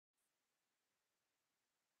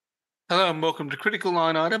Hello and welcome to Critical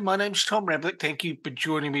Line Item. My name's Tom Rablick. Thank you for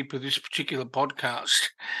joining me for this particular podcast.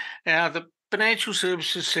 Now, the financial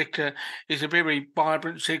services sector is a very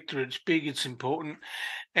vibrant sector. It's big, it's important,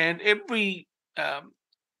 and every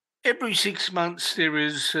 6 months there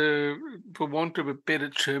is, for want of a better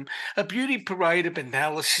term, a beauty parade of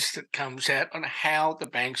analysis that comes out on how the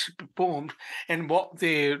banks have performed and what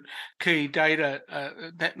their key data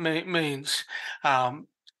that means.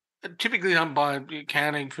 Typically done by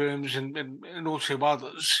accounting firms and also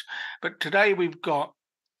others. But today we've got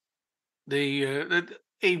the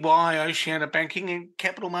EY Oceania Banking and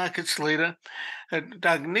Capital Markets leader,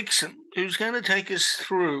 Doug Nixon, who's going to take us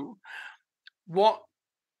through what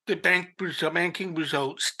the banking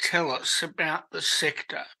results tell us about the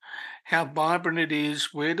sector, how vibrant it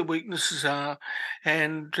is, where the weaknesses are,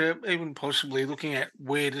 and even possibly looking at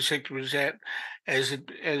where the sector is at as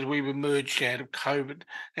we've emerged out of COVID.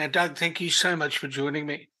 Now, Doug, thank you so much for joining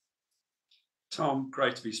me. Tom,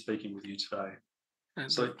 great to be speaking with you today.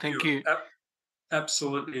 So Thank you're you.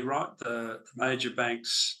 absolutely right. The major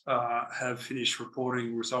banks have finished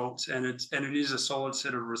reporting results, and it is a solid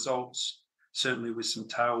set of results. Certainly, with some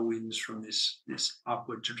tailwinds from this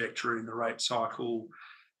upward trajectory in the rate cycle,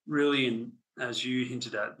 really, in as you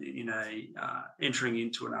hinted at, entering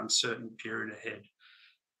into an uncertain period ahead.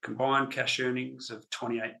 Combined cash earnings of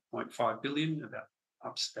 28.5 billion,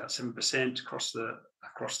 up about 7% across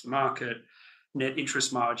the market. Net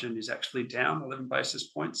interest margin is actually down 11 basis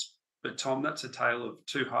points. But Tom, that's a tale of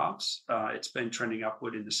two halves. It's been trending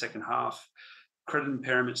upward in the second half. Credit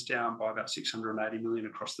impairments down by about 680 million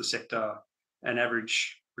across the sector, and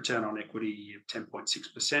average return on equity of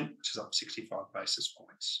 10.6%, which is up 65 basis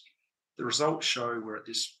points. The results show we're at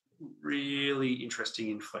this really interesting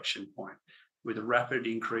inflection point with a rapid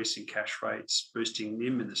increase in cash rates boosting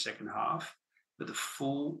NIM in the second half, but the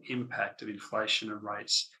full impact of inflation and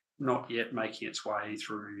rates not yet making its way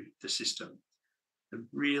through the system. The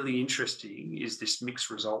really interesting is this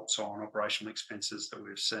mixed results on operational expenses that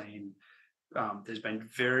we've seen. There's been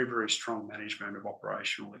very, very strong management of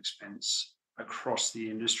operational expense across the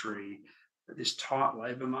industry. This tight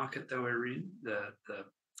labour market that we're in, the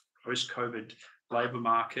post-COVID labour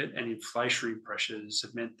market and inflationary pressures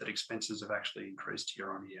have meant that expenses have actually increased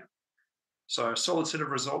year on year. So a solid set of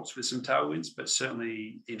results with some tailwinds, but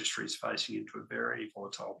certainly the industry is facing into a very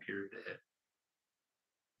volatile period ahead.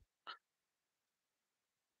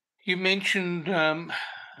 You mentioned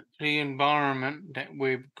the environment that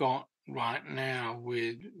we've got right now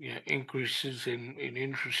with increases in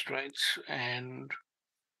interest rates and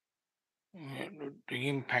the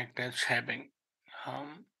impact that's having.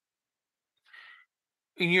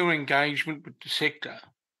 In your engagement with the sector,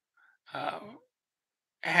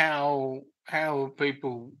 how are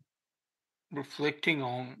people reflecting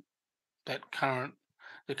on the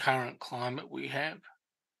current climate we have?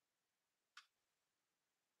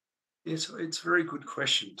 It's a very good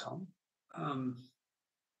question, Tom.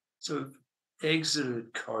 So we've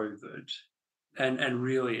exited COVID and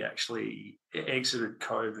really actually exited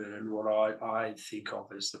COVID and what I think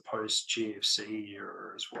of as the post-GFC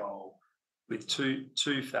era as well, with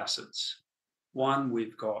two facets. One,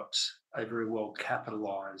 we've got a very well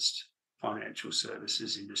capitalised financial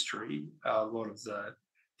services industry. A lot of the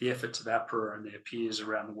efforts of APRA and their peers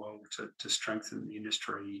around the world to strengthen the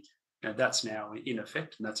industry, that's now in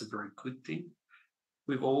effect, and that's a very good thing.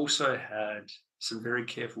 We've also had some very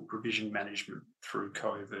careful provision management through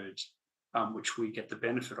COVID, which we get the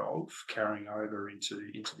benefit of carrying over into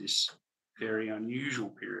this very unusual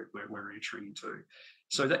period where we're entering into.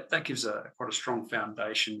 So that gives quite a strong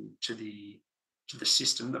foundation to the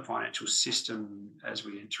system, the financial system, as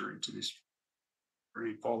we enter into this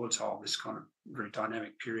very volatile, this kind of very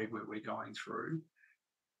dynamic period where we're going through.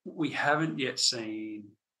 We haven't yet seen,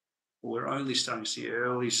 we're only starting to see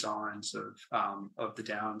early signs of the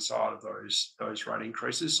downside of those rate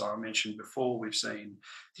increases. So I mentioned before, we've seen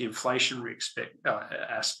the inflationary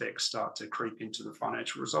aspects start to creep into the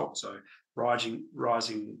financial results. So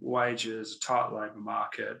rising wages, tight labour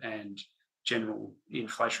market, and general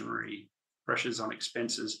inflationary pressures on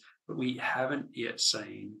expenses. But we haven't yet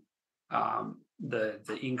seen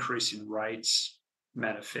the increase in rates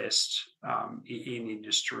manifest in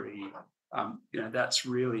industry. That's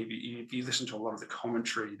really, if you listen to a lot of the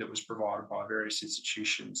commentary that was provided by various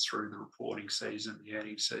institutions through the reporting season, the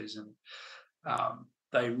earnings season,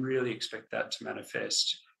 they really expect that to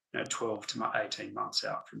manifest 12 to 18 months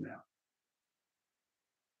out from now.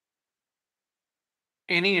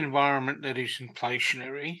 Any environment that is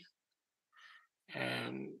inflationary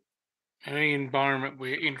and any environment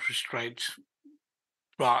where interest rates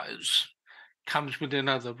rise comes with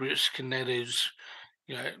another risk, and that is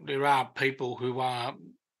there are people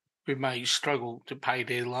who may struggle to pay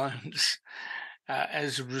their loans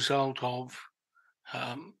as a result of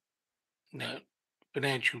um, you know,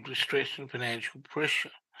 financial distress and financial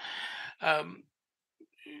pressure. Um,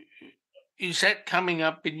 is that coming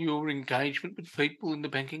up in your engagement with people in the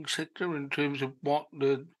banking sector in terms of what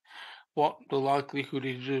the likelihood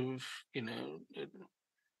is of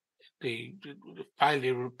the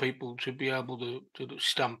failure of people to be able to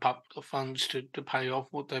stump up the funds to pay off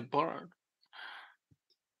what they've borrowed?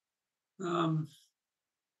 Um,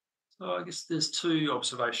 so I guess there's two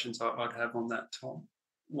observations I'd have on that, Tom.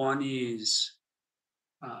 One is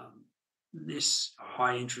um, this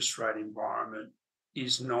high interest rate environment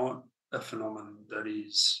is not a phenomenon that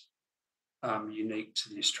is unique to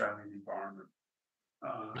the Australian environment.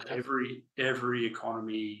 Okay. Every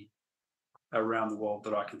economy around the world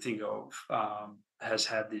that I can think of has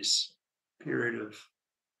had this period of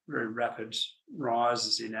very rapid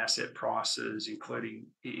rises in asset prices,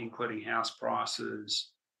 including house prices,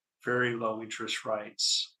 very low interest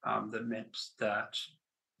rates that meant that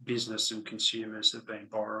business and consumers have been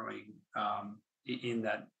borrowing in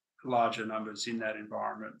that larger numbers in that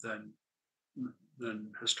environment than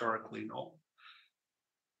historically normal.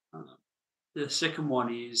 Uh, the second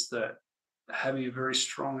one is that having a very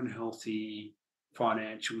strong and healthy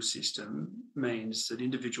financial system means that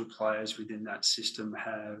individual players within that system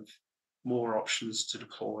have more options to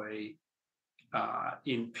deploy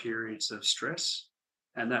in periods of stress.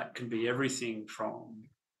 And that can be everything from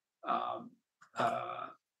um, uh,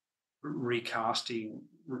 recasting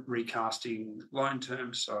loan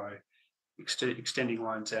terms, so extending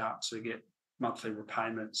loans out to get monthly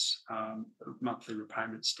repayments down.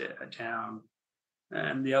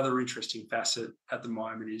 And the other interesting facet at the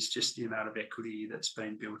moment is just the amount of equity that's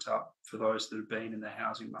been built up for those that have been in the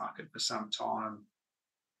housing market for some time,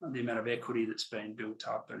 and the amount of equity that's been built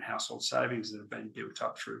up and household savings that have been built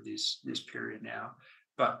up through this period now.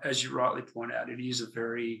 But as you rightly point out, it is a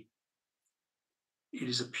period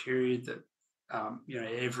that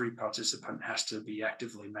every participant has to be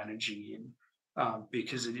actively managing in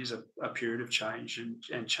because it is a period of change,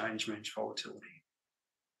 and change means volatility.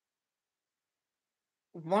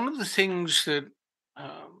 One of the things that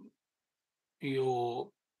um, your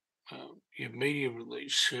your media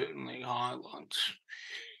release certainly highlights,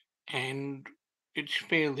 and it's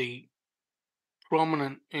fairly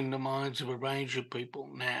prominent in the minds of a range of people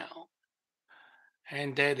now,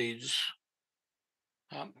 and that is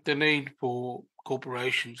the need for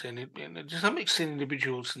corporations and to some extent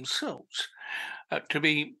individuals themselves to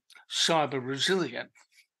be cyber resilient,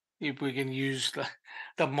 if we can use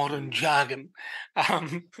the modern jargon,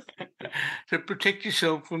 um, to protect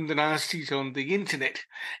yourself from the nasties on the internet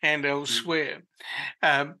and Mm. elsewhere.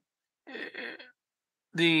 Um, uh,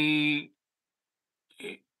 the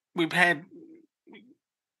we've had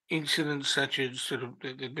incidents such as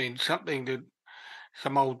there'd been something that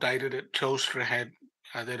some old data that Telstra had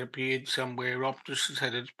that appeared somewhere. Optus has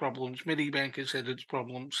had its problems. Medibank has had its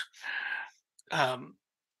problems. Um,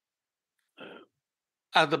 uh,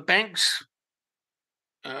 are the banks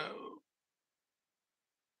uh,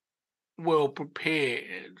 well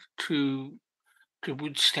prepared to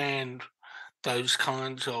withstand those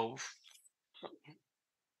kinds of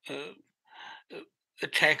uh, uh,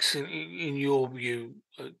 attacks in your view?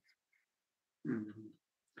 Mhm.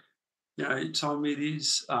 Tom, it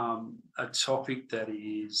is a topic that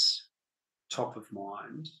is top of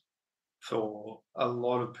mind for a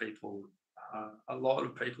lot of people. A lot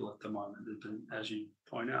of people at the moment. There's been, as you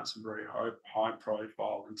point out, some very high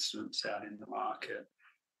profile incidents out in the market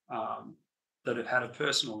um, that have had a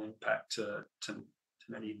personal impact to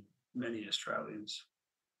many Australians.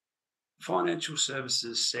 Financial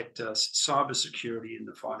services sector, cybersecurity in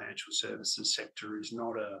the financial services sector is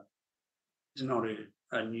not a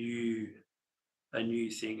new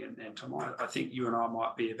thing. And Tom, I think you and I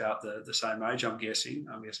might be about the same age. I'm guessing.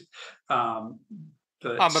 Um,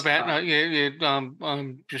 I'm but about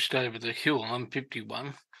I'm just over the hill. I'm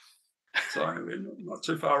 51. so we're not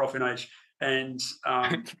too far off in age. And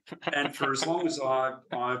and for as long as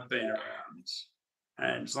I've been around,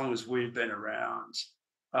 and as long as we've been around,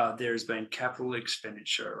 there has been capital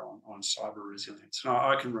expenditure on cyber resilience. And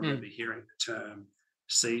I can remember Mm. hearing the term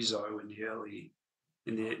CISO in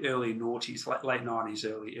the early noughties, late 90s,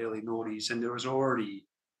 early noughties, and there was already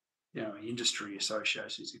industry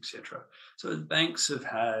associations, etc. So the banks have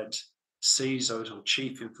had CISOs, or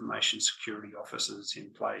chief information security officers, in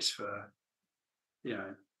place for you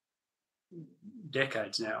know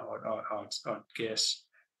decades now, I'd guess,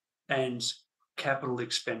 and capital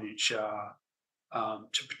expenditure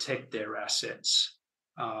to protect their assets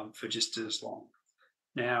for just as long.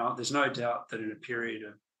 Now, there's no doubt that in a period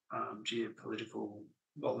of geopolitical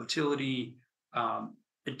volatility,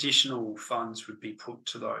 additional funds would be put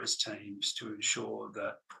to those teams to ensure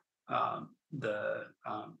that um, the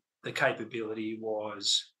um, the capability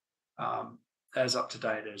was as up to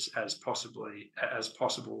date as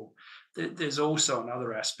possible. There's also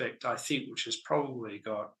another aspect, I think, which has probably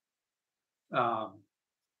got um,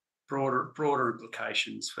 broader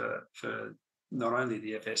implications for not only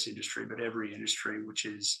the FS industry but every industry, which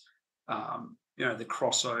is the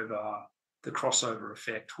crossover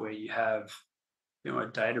effect, where you have a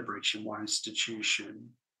data breach in one institution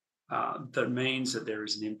that means that there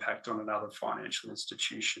is an impact on another financial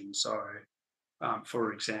institution. So,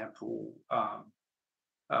 for example,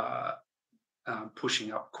 uh,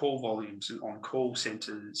 pushing up call volumes on call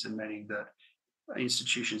centres, and meaning that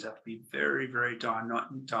institutions have to be very, very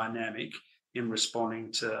dynamic in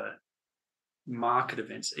responding to market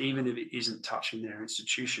events, even if it isn't touching their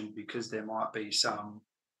institution, because there might be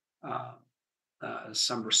uh,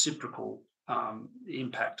 some reciprocal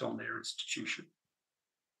impact on their institution.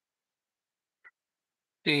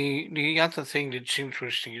 The other thing that's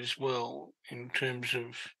interesting as well in terms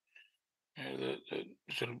of the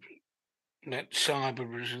sort of that cyber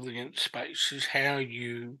resilience space is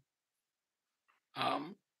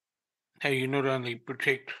um, how you not only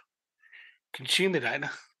protect consumer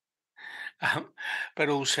data, but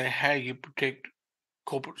also how you protect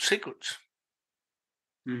corporate secrets.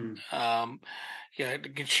 Mm. Yeah, the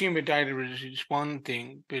consumer data is one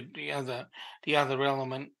thing, but the other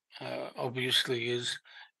element obviously is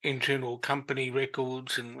internal company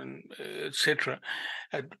records and etc.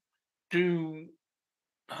 Uh, do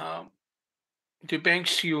um, do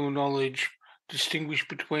banks, to your knowledge, distinguish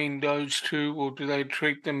between those two, or do they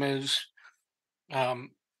treat them um,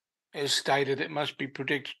 as data that must be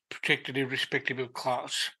protected irrespective of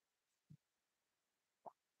class?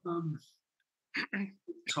 Um,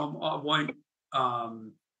 Tom,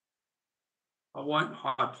 um, I won't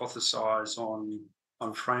hypothesize on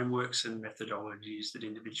frameworks and methodologies that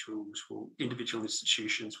individual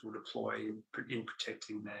institutions will deploy in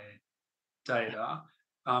protecting their data.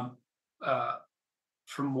 Um, uh,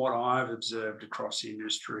 from what I've observed across the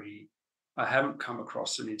industry, I haven't come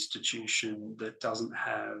across an institution that doesn't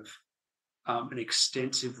have an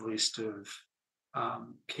extensive list of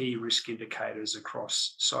key risk indicators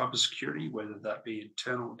across cybersecurity, whether that be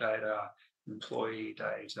internal data, employee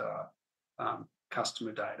data,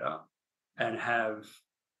 customer data, and have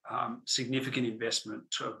significant investment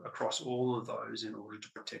across all of those in order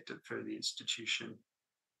to protect it for the institution.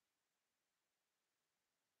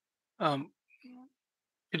 Um,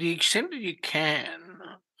 to the extent that you can,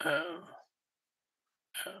 uh,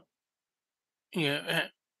 yeah,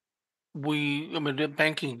 I mean, the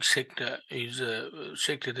banking sector is a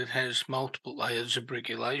sector that has multiple layers of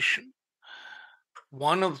regulation.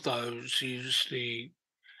 One of those is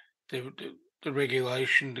the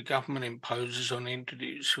regulation the government imposes on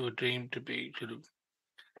entities who are deemed to be sort of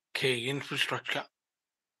key infrastructure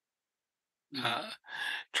uh,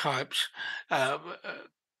 types uh, uh,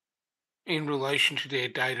 in relation to their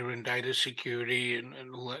data and data security and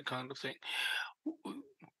all that kind of thing.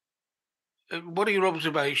 What are your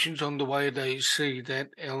observations on the way they see that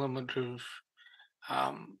element of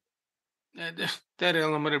um, that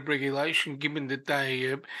element of regulation, given that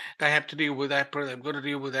they have to deal with APRA, they've got to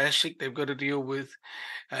deal with ASIC, they've got to deal with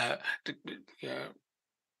uh, the,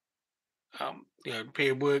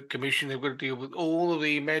 Fair Work Commission, they've got to deal with all of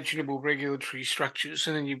the imaginable regulatory structures,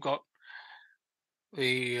 and then you've got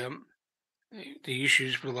the the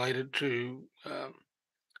issues related to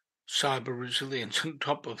cyber resilience on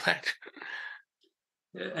top of that.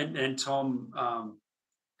 And Tom,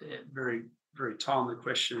 very very timely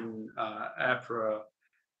question. APRA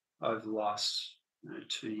over the last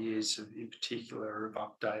 2 years, in particular, have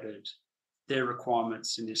updated their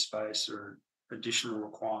requirements in this space, or additional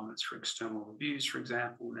requirements for external reviews, for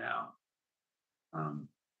example. Now, um,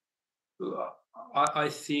 I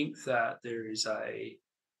think that there is a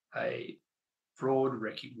broad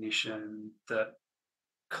recognition that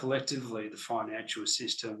collectively the financial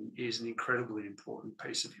system is an incredibly important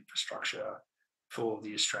piece of infrastructure for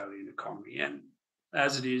the Australian economy, and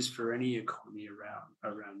as it is for any economy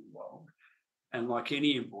around the world. And like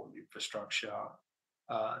any important infrastructure,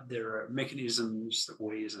 there are mechanisms that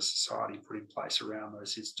we as a society put in place around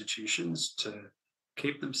those institutions to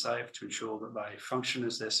keep them safe, to ensure that they function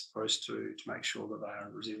as they're supposed to make sure that they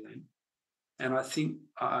are resilient. And I think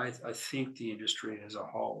the industry as a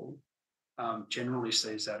whole generally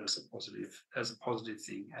sees that as a positive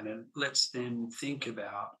thing, and it lets them think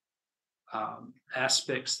about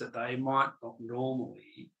aspects that they might not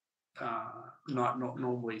normally not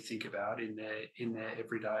normally think about in their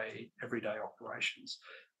everyday operations.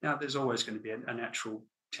 Now, there's always going to be a natural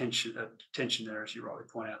tension there, as you rightly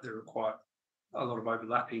point out. There are quite a lot of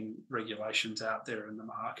overlapping regulations out there in the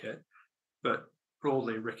market, but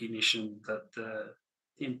broadly recognition that the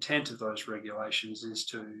intent of those regulations is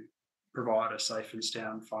to provide a safe and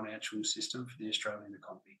sound financial system for the Australian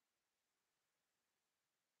economy.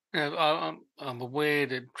 Now, I'm aware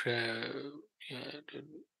that, that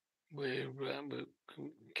we're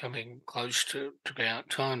coming close to our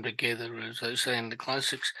time together, as they say in the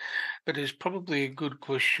classics. But there's probably a good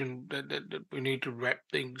question that we need to wrap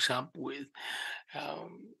things up with,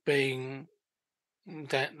 being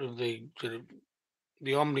that of the sort of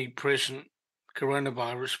the omnipresent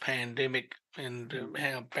coronavirus pandemic and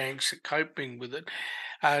how banks are coping with it.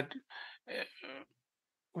 Uh,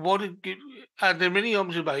 what are there any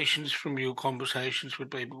observations from your conversations with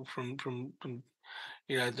people from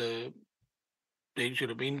the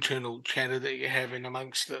sort of internal chatter that you're having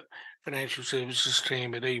amongst the financial services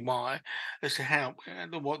team at EY as to how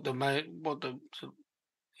what the sort of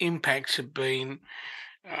impacts have been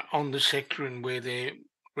on the sector and where they're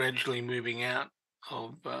gradually moving out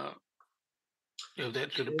of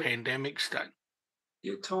that sort of Yeah, pandemic state?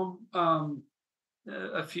 yeah, Tom.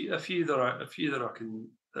 A few that I can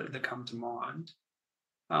that come to mind.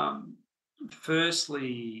 Um,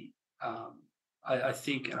 Firstly, I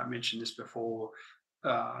think, and I mentioned this before,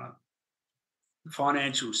 uh, the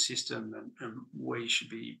financial system, and we should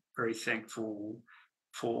be very thankful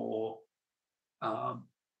for um,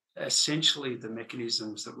 essentially the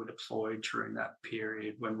mechanisms that were deployed during that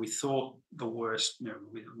period when we thought the worst.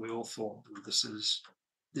 We all thought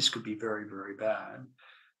this could be very, very bad.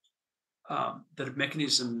 The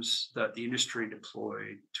mechanisms that the industry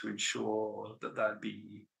deployed to ensure that they'd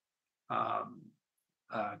be um,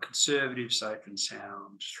 conservative, safe, and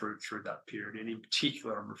sound through that period. And in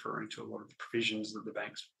particular, I'm referring to a lot of the provisions that the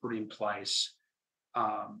banks put in place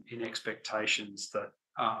in expectations that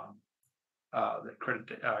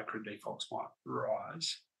credit defaults might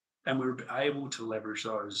rise. And we were able to leverage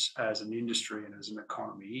those as an industry and as an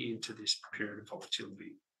economy into this period of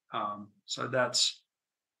volatility. So that's,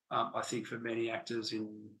 I think, for many actors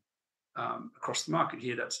in across the market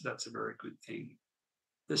here, that's a very good thing.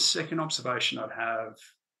 The second observation I'd have,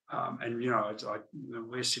 and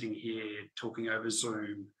we're sitting here talking over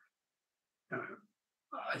Zoom. You know,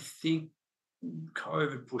 I think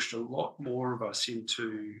COVID pushed a lot more of us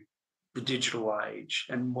into the digital age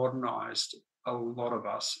and modernised a lot of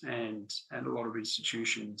us and a lot of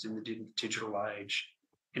institutions in the digital age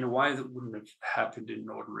in a way that wouldn't have happened in an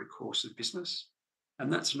ordinary course of business,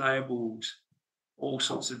 and that's enabled all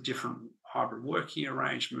sorts of different hybrid working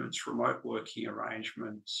arrangements, remote working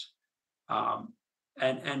arrangements, um,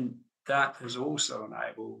 and that has also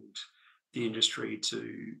enabled the industry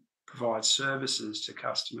to provide services to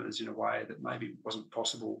customers in a way that maybe wasn't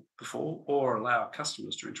possible before, or allow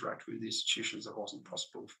customers to interact with institutions that wasn't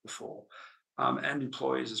possible before, and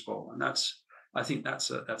employees as well. And I think that's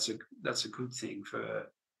a good thing for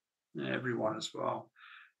everyone as well.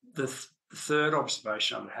 The third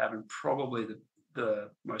observation I would have, and probably the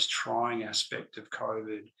most trying aspect of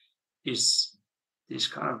COVID, is this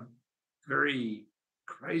kind of very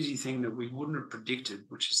crazy thing that we wouldn't have predicted,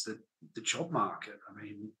 which is the job market. I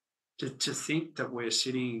mean, to think that we're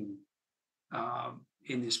sitting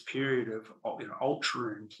in this period of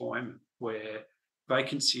ultra employment where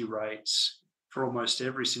vacancy rates for almost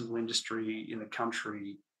every single industry in the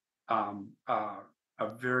country are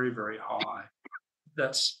very, very high.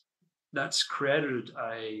 That's created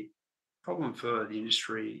a problem for the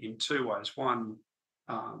industry in two ways. One,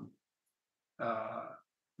 um, uh,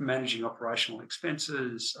 managing operational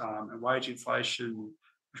expenses and wage inflation,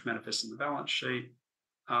 which manifests in the balance sheet.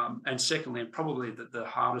 And secondly, and probably the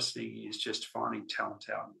hardest thing, is just finding talent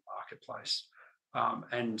out in the marketplace.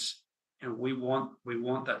 And we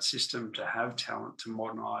want that system to have talent, to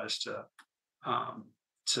modernise, to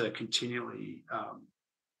continually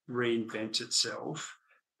reinvent itself,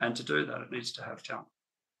 and to do that, it needs to have talent.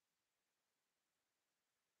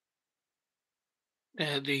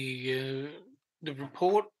 Now, the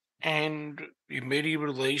report and your media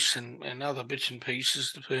release and other bits and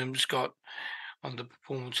pieces the firm's got on the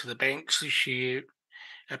performance of the banks this year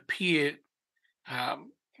appear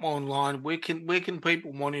online. Where can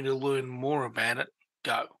people wanting to learn more about it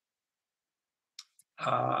go?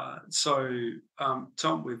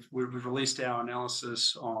 Tom, we've released our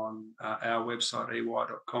analysis on our website,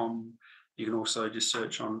 ey.com. You can also just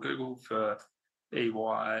search on Google for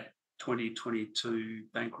EY 2022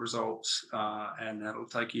 bank results, and that'll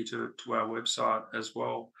take you to our website as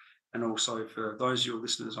well. And also for those of your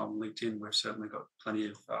listeners on LinkedIn, we've certainly got plenty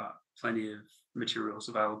of materials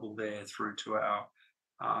available there through to our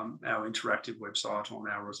interactive website on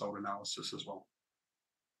our result analysis as well.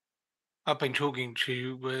 I've been talking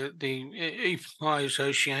to the EFI's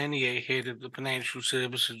Oceania head of the Financial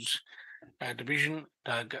Services Division,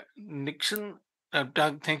 Doug Nixon.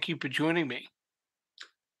 Doug, thank you for joining me.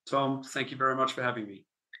 Tom, thank you very much for having me.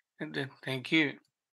 And thank you.